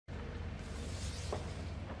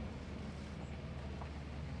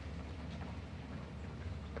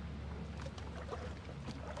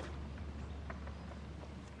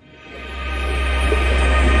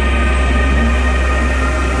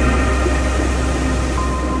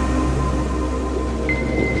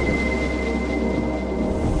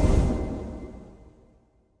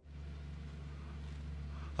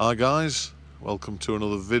Hi guys, welcome to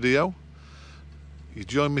another video. You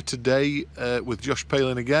join me today with Josh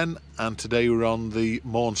Palin again, and today we're on the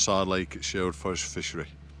Maunside Lake at Sherwood Forest Fishery.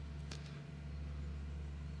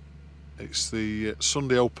 It's the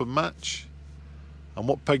Sunday Open match. And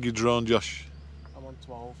what peg you drawn, Josh? I'm on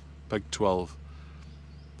 12. Peg 12.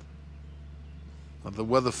 And the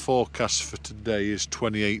weather forecast for today is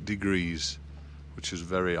 28 degrees, which is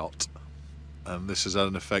very hot. And this has had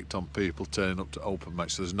an effect on people turning up to open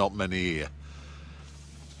match, so there's not many here.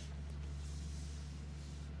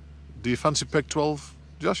 Do you fancy peg 12,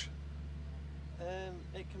 Josh?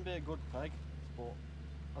 It can be a good peg, but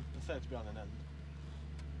I'd prefer to be on an end.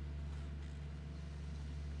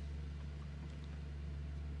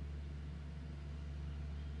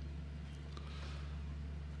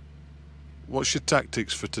 What's your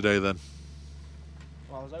tactics for today then?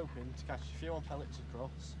 Well, I was hoping to catch a few on pellets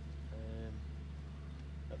across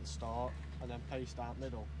at the start and then paste out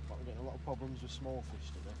middle, but I'm getting a lot of problems with small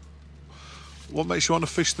fish today. What makes you want to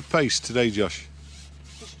fish the pace today, Josh?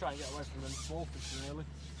 Just try and get away from them small fish, really.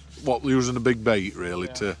 What, using a big bait really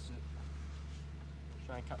Yeah, to... that's it.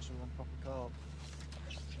 Try and catch some of them proper carp.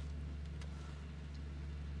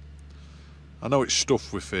 I know it's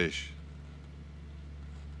stuffed with fish.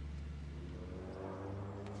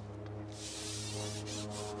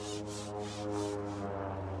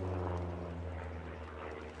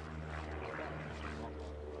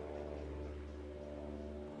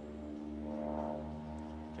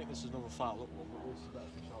 I think this is another foul up one, but this is better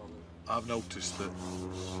fish all over. I've noticed that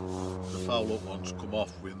the foul up ones come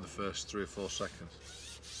off within the first 3 or 4 seconds.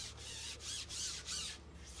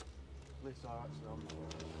 At least I actually on.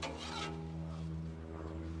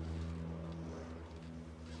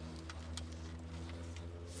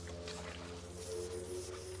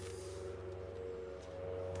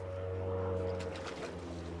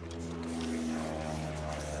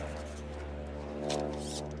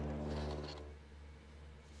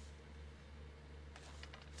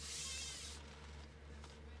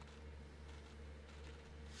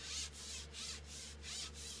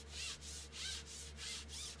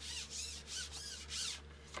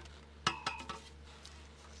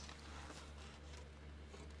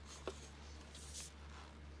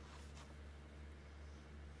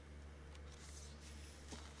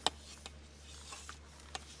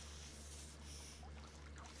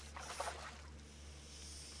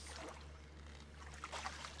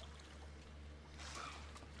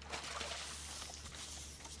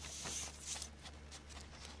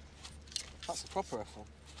 That's a proper effort.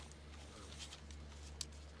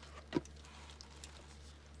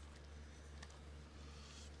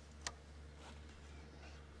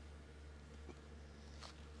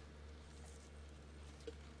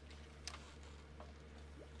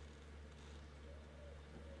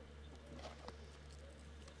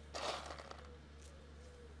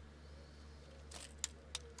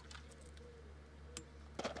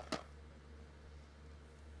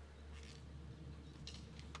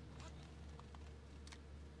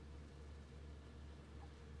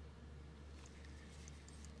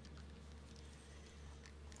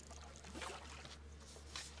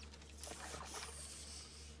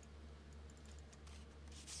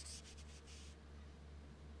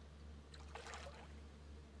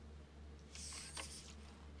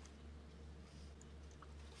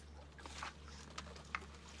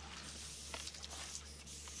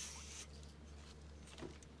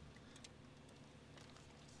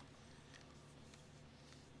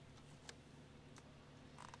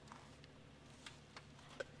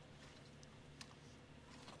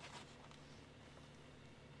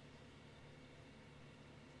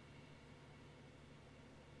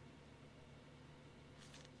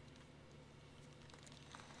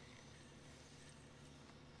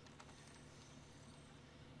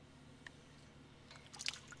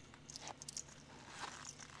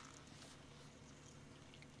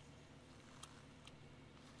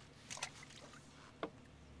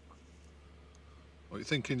 What are you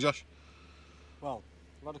thinking, Josh? Well,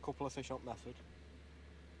 I've had a couple of fish up method.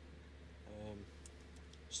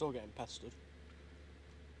 Still getting pestered.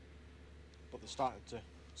 But they're starting to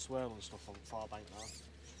swirl and stuff on the far bank now.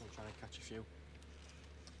 Just going to try and catch a few.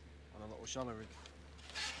 On a little shallow rig.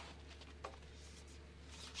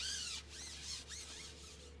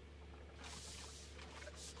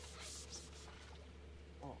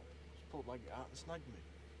 Oh, just pulled my leg out and snagged me.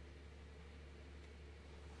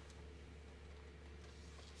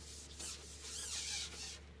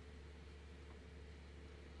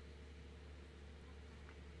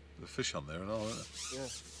 The fish on there and all, isn't it? Yeah.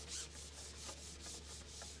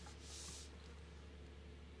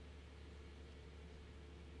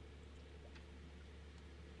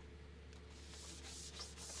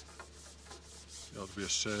 be a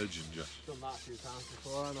surgeon, Josh. Done that a few times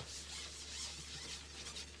before, haven't I?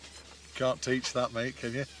 Can't teach that, mate,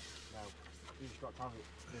 can you? No, you just got to have it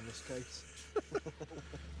in this case.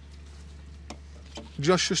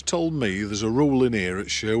 Josh just told me there's a rule in here at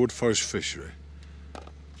Sherwood Forest Fishery.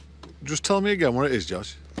 Just tell me again what it is,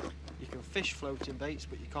 Josh. You can fish floating baits,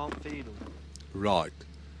 but you can't feed them. Right.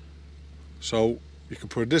 So you can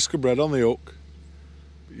put a disc of bread on the hook,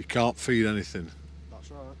 but you can't feed anything. That's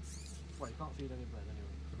right. Well, you can't feed any bread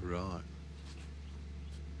anyway. Right.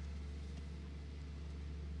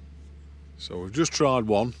 So we've just tried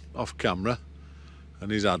one off camera,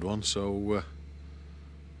 and he's had one, so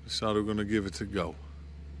decided we're going to give it a go.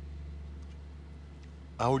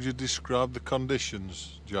 How would you describe the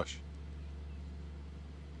conditions, Josh?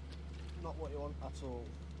 Not what you want at all.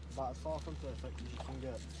 About as far from perfect as you can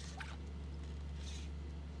get.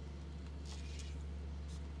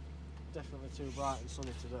 Definitely too bright and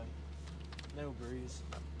sunny today. No breeze.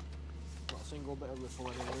 Not a single bit of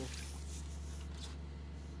ripple anywhere.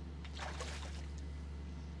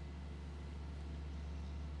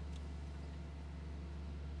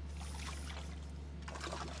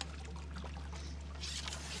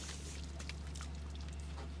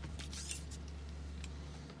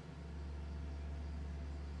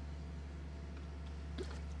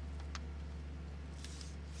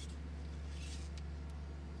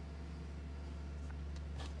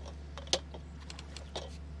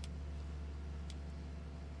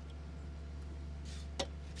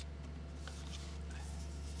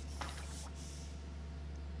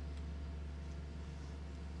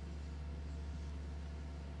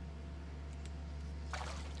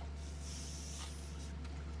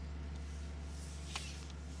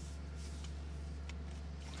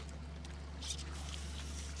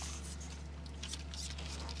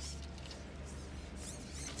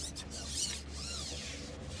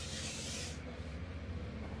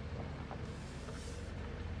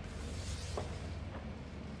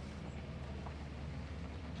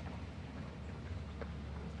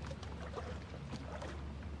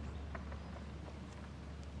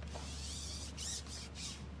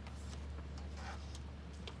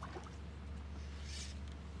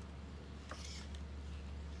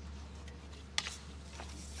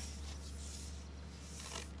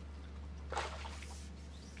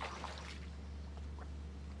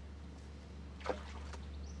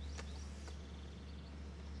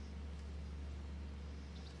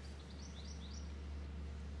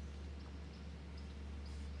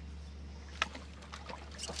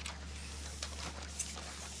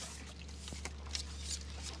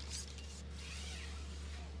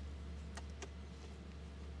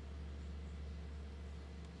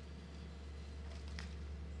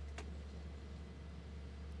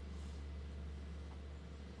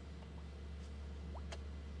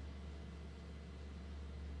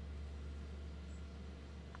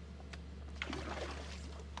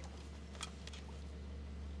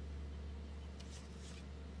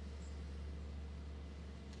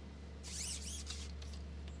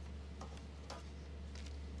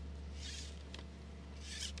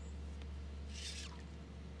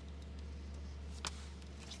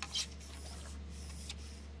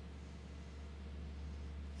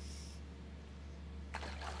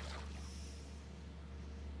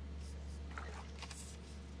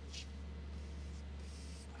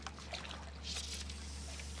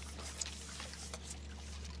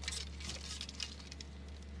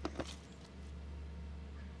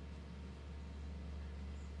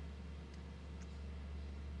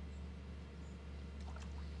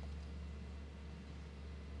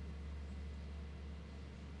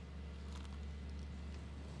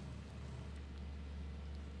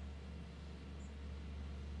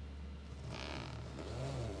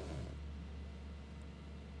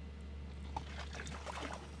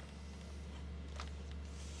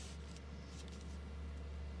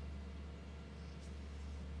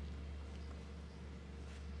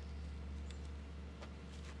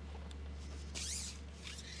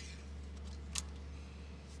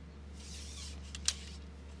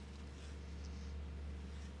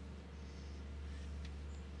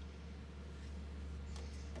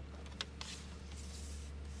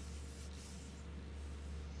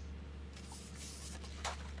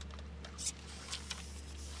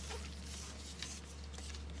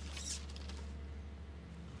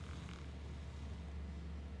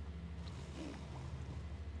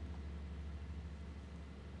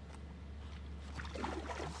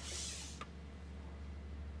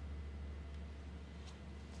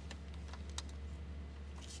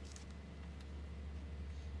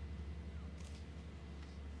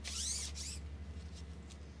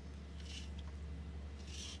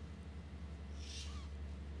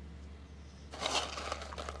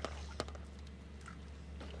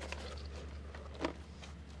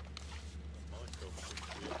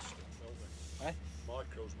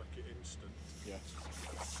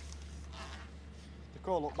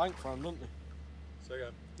 call up bank for them, don't they? Say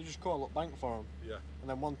again. They just call up bank for them. Yeah. And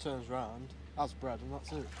then one turns round, has bread, and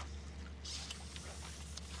that's it.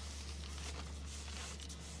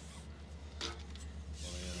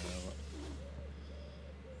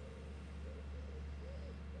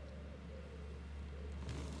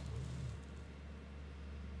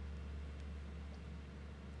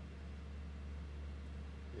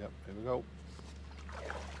 Yep, here we go.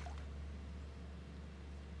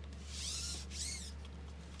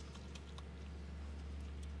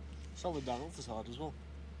 Solid down up the side as well.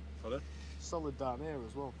 Pardon? Solid down here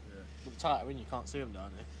as well. Yeah. But tighter in, you can't see them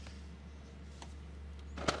down here.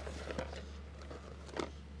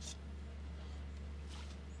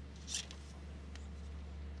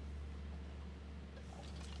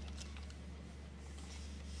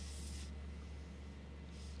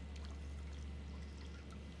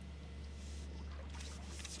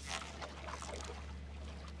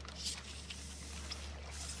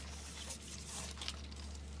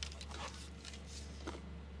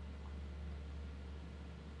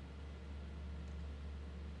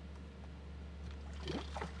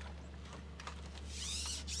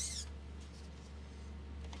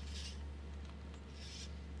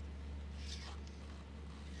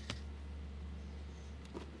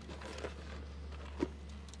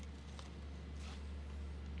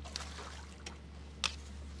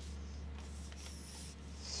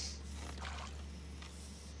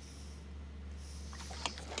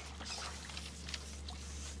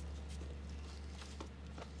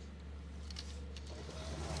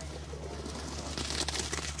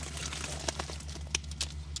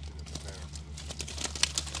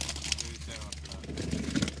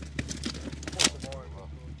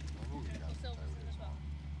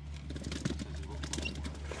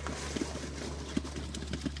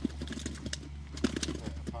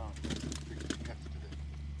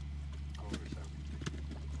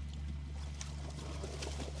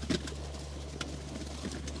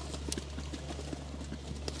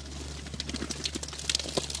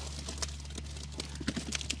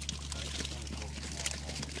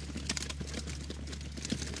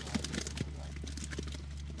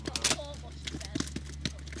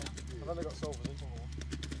 I've only got silvers in some more.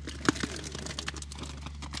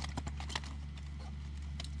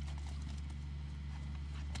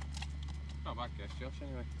 Not a bad guess, Josh,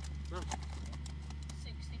 anyway. No.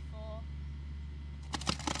 64.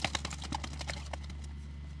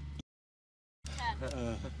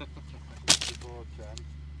 64, 10.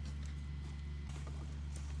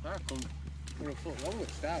 I come for a foot long at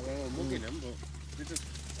the start when I was mugging them, but they just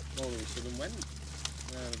all of a sudden went.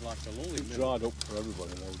 Like a lull in It the dried up for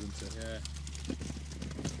everybody though, didn't it? Yeah.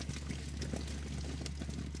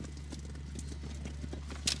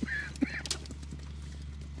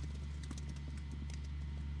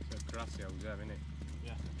 So grassy old there, isn't it?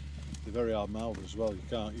 Yeah. They're very hard mouthed as well. You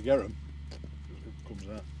get them, it comes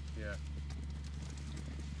out. Yeah.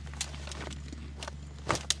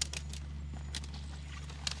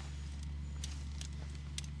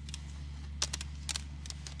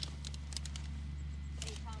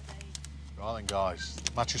 Right then guys,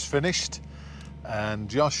 the match is finished and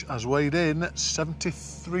Josh has weighed in at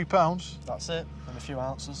 73 pounds. That's it, and a few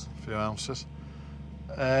ounces. A few ounces.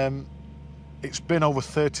 It's been over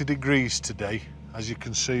 30 degrees today, as you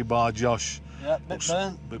can see by Josh. Yeah, bit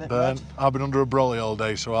burnt. Bit burnt. I've been under a brolly all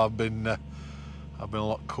day, so I've been a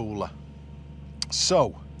lot cooler.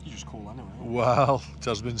 So, You're just cool anyway. well, it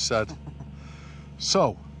has been said.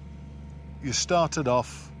 So, you started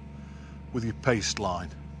off with your paste line.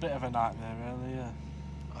 Bit of a nightmare, really. Yeah.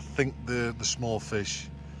 I think the small fish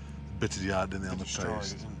bitted you out, didn't they, on the Destroyed,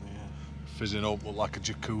 paste? didn't they? Yeah. Fizzing up looked like a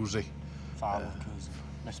jacuzzi. Foul hookers,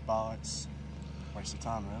 missed bites. Waste of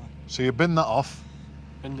time, really. So you bin that off.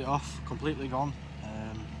 Binned it off, completely gone.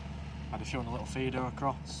 Had a few on a little feeder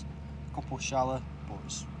across, a couple shallow, but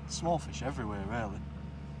it's small fish everywhere, really.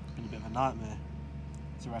 Been a bit of a nightmare.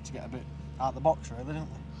 So we had to get a bit out of the box, really, didn't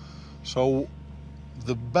we? So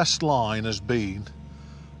the best line has been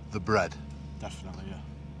the bread. Definitely, yeah.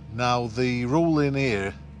 Now the rule in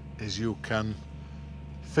here is you can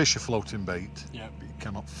fish a floating bait, Yeah. but you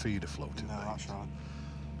cannot feed a floating No, bait. that's right.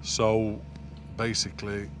 So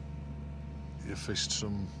basically you fished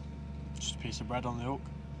some, Just a piece of bread on the hook,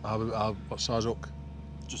 what size hook?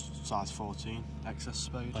 just size 14, excess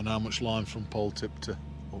spade. And how much line from pole tip to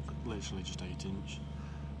hook? Literally just 8-inch.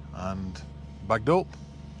 And bagged up.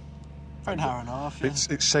 For an hour and a half, yeah.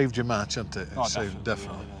 It saved your match, hasn't it? Oh, Saved,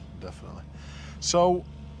 definitely, definitely. So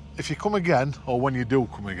if you come again, or when you do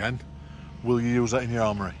come again, will you use that in your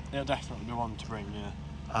armoury? It'll definitely be one to bring, yeah.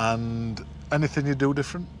 And anything you do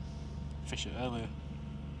different? Fish it earlier.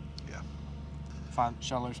 Yeah. find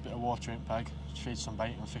shallowest bit of water in peg, feed some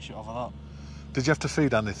bait and fish it over that. Did you have to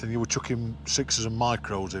feed anything? You were chucking sixes and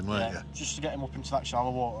micros in, weren't you? Just to get him up into that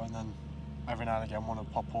shallow water, and then every now and again one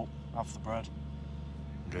would pop up, have the bread.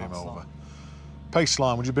 Game That's over. that. Pace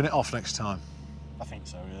line, would you bin it off next time? I think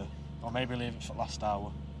so, yeah. Or maybe leave it for the last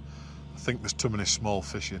hour. I think there's too many small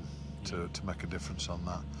fish in to make a difference on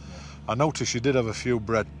that. Yeah. I noticed you did have a few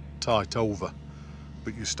bread tight over,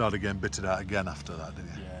 but you started getting bitted out again after that,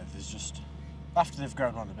 didn't you? Yeah, there's just... After they've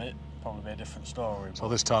grown on a bit, probably be a different story. So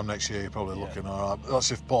this time next year you're probably looking alright.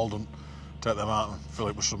 That's if Paul doesn't take them out and fill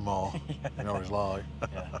it with some more. You know what he's like.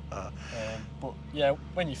 But yeah,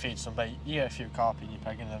 when you feed some bait, you get a few carp in your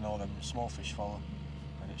peg and then all them small fish follow.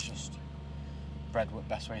 And it's just bread the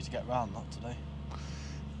best way to get round that today.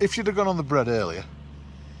 If you'd have gone on the bread earlier,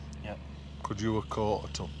 Yeah. could you have caught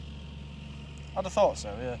a ton? I'd have thought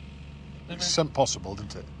so, yeah. It's possible,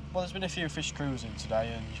 didn't it? Well, there's been a few fish cruising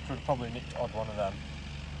today, and you could have probably nicked odd one of them.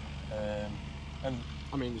 And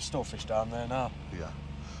I mean, there's still fish down there now. Yeah.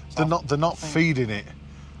 So They're not feeding it.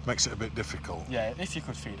 Makes it a bit difficult. Yeah, if you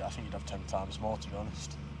could feed it, I think you'd have 10 times more, to be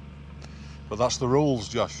honest. But that's the rules,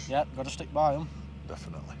 Josh. Yeah, got to stick by them.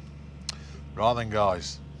 Definitely. Right then,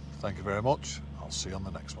 guys. Thank you very much. I'll see you on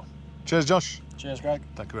the next one. Cheers, Josh. Cheers, Greg.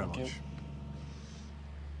 Thank you very much. you.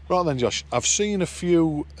 Right then, Josh. I've seen a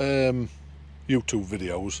few YouTube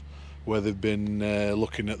videos where they've been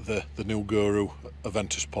looking at the new Guru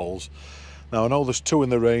Aventus poles. Now, I know there's two in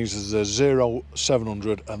the range. There's the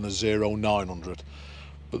 0700 and the 0900.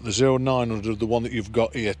 But the 0900, the one that you've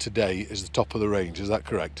got here today, is the top of the range. Is that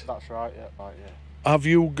correct? That's right, yeah. Right, yeah. Have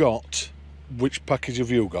you got... Which package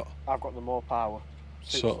have you got? I've got the more power.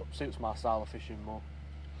 Suits my style of fishing more.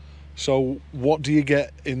 So what do you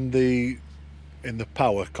get in the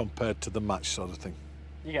power compared to the match sort of thing?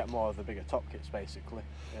 You get more of the bigger top kits, basically,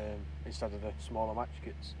 instead of the smaller match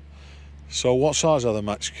kits. So what size are the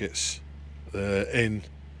match kits in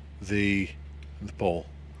the pole?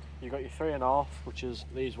 You've got your 3.5, which is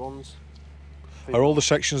these ones. Are all the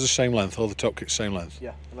sections the same length? All the top kits same length?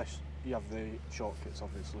 Yeah, unless you have the short kits,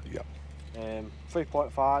 obviously. Yeah.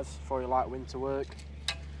 3.5s for your light winter work.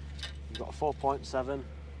 You've got a 4.7,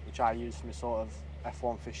 which I use for my sort of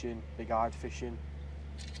F1 fishing, big-eyed fishing.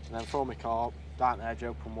 And then for my carp, down edge,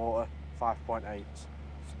 open water, 5.8.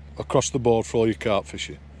 Across the board for all your carp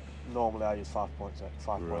fishing? Normally I use 5.8.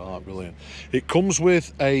 Right, brilliant. It comes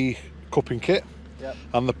with a cupping kit. Yep.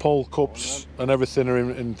 And the pole cups and everything are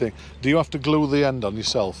in thing. Do you have to glue the end on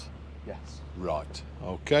yourself? Yes. Right,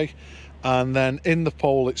 okay. And then in the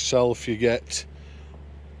pole itself you get...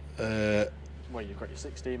 well, you've got your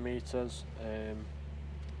 16 metres,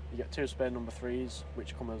 you get 2 spare number 3s,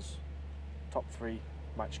 which come as top 3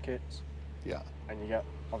 match kits. Yeah. And you get,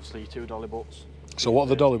 obviously, your 2 dolly butts. So what are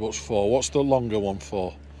the dolly butts for? What's the longer one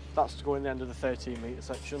for? That's to go in the end of the 13 metre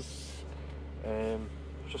section.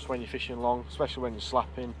 Just when you're fishing long, especially when you're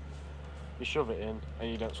slapping, you shove it in and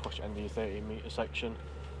you don't squash it into your 13 metre section.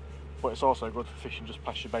 But it's also good for fishing just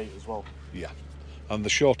past your bait as well. Yeah. And the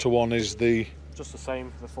shorter one is the... Just the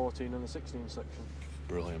same for the 14 and the 16 section.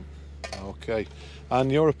 Brilliant. Okay. And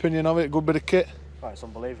your opinion of it? Good bit of kit? Right, it's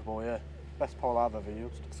unbelievable, yeah. Best pole I've ever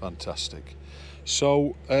used. Fantastic.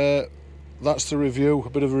 So that's the review, a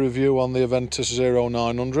bit of a review on the Aventus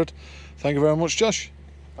 0900. Thank you very much, Josh.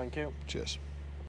 Thank you. Cheers.